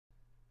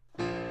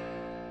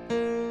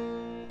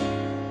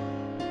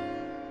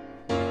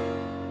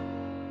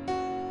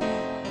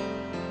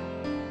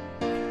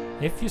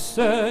If you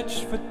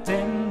search for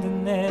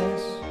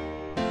tenderness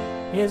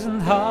isn't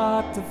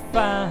hard to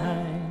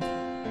find,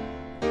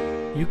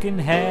 you can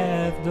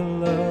have the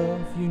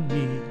love you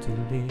need to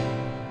live.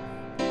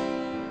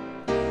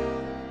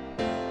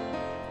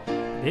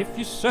 If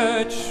you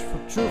search for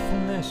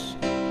truthfulness,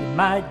 you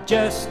might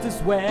just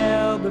as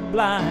well be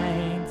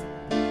blind.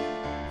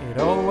 It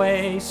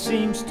always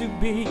seems to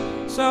be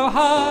so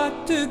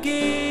hard to give.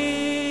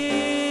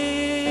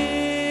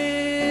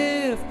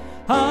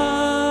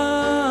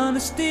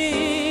 Honesty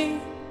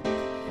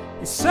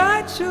is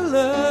such a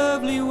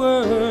lovely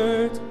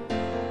word.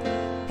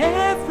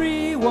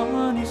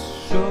 Everyone is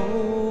so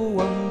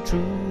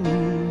untrue.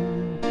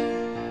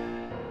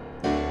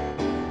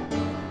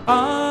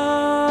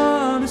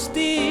 Honesty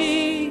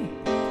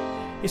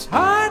is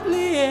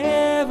hardly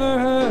ever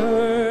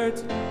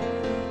heard.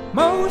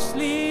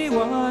 Mostly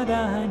what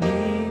I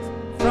need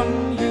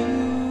from you.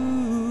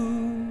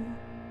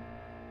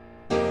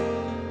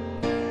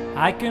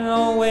 I can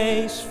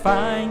always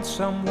find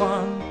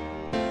someone,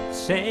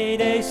 say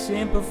they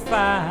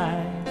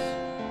sympathize,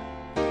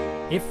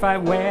 if I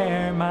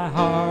wear my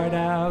heart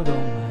out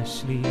on my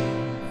sleeve.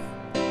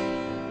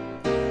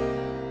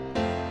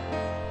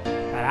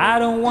 But I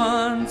don't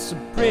want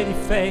some pretty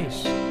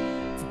face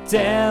to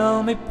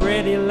tell me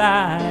pretty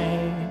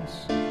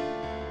lies.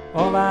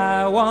 All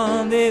I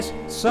want is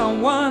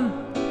someone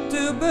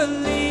to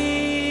believe.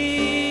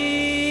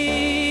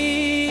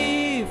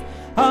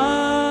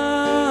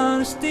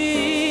 Honesty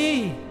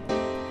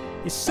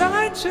is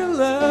such a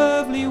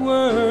lovely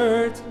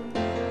word.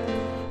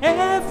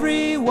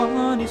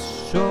 Everyone is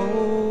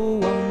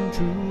so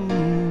untrue.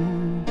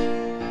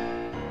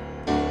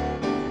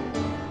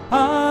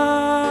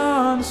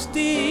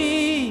 Honesty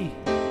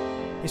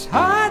is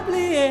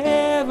hardly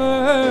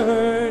ever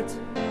heard.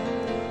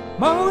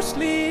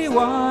 Mostly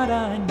what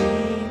I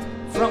need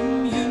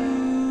from you.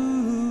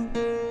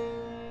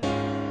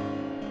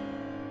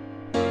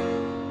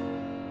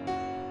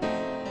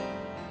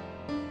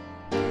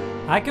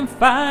 I can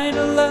find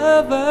a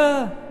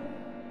lover,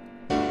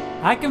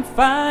 I can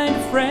find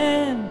a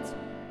friend,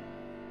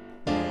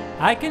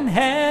 I can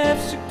have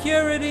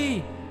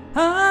security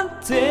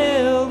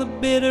until the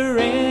bitter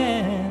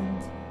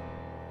end.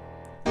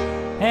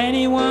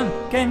 Anyone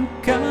can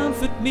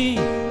comfort me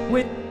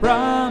with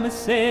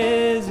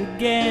promises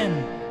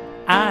again.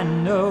 I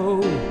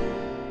know,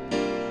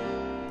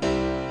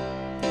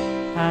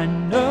 I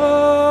know.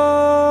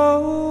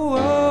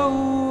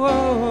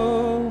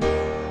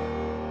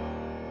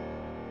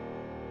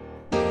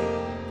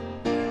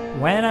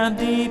 When I'm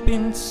deep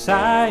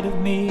inside of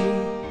me,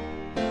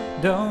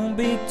 don't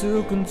be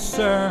too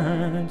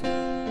concerned.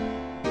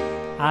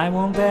 I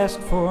won't ask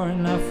for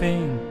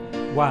nothing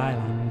while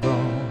I'm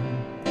gone.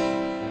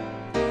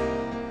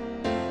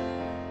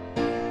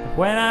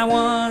 When I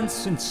want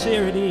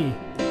sincerity,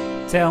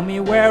 tell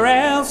me where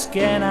else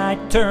can I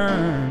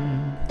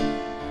turn?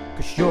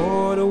 'Cause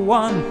you're the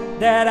one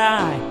that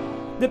I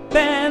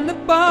depend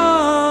upon.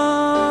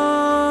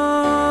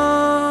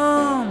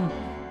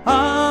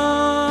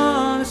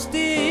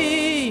 Honesty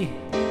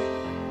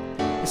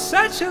is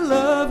such a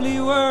lovely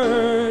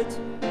word.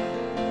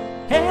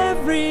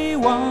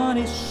 Everyone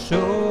is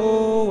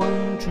so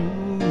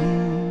untrue.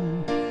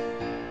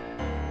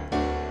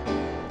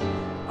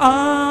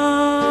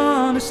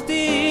 Honesty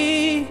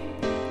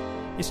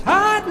is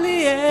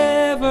hardly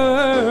ever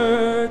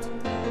heard.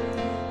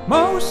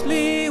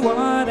 Mostly what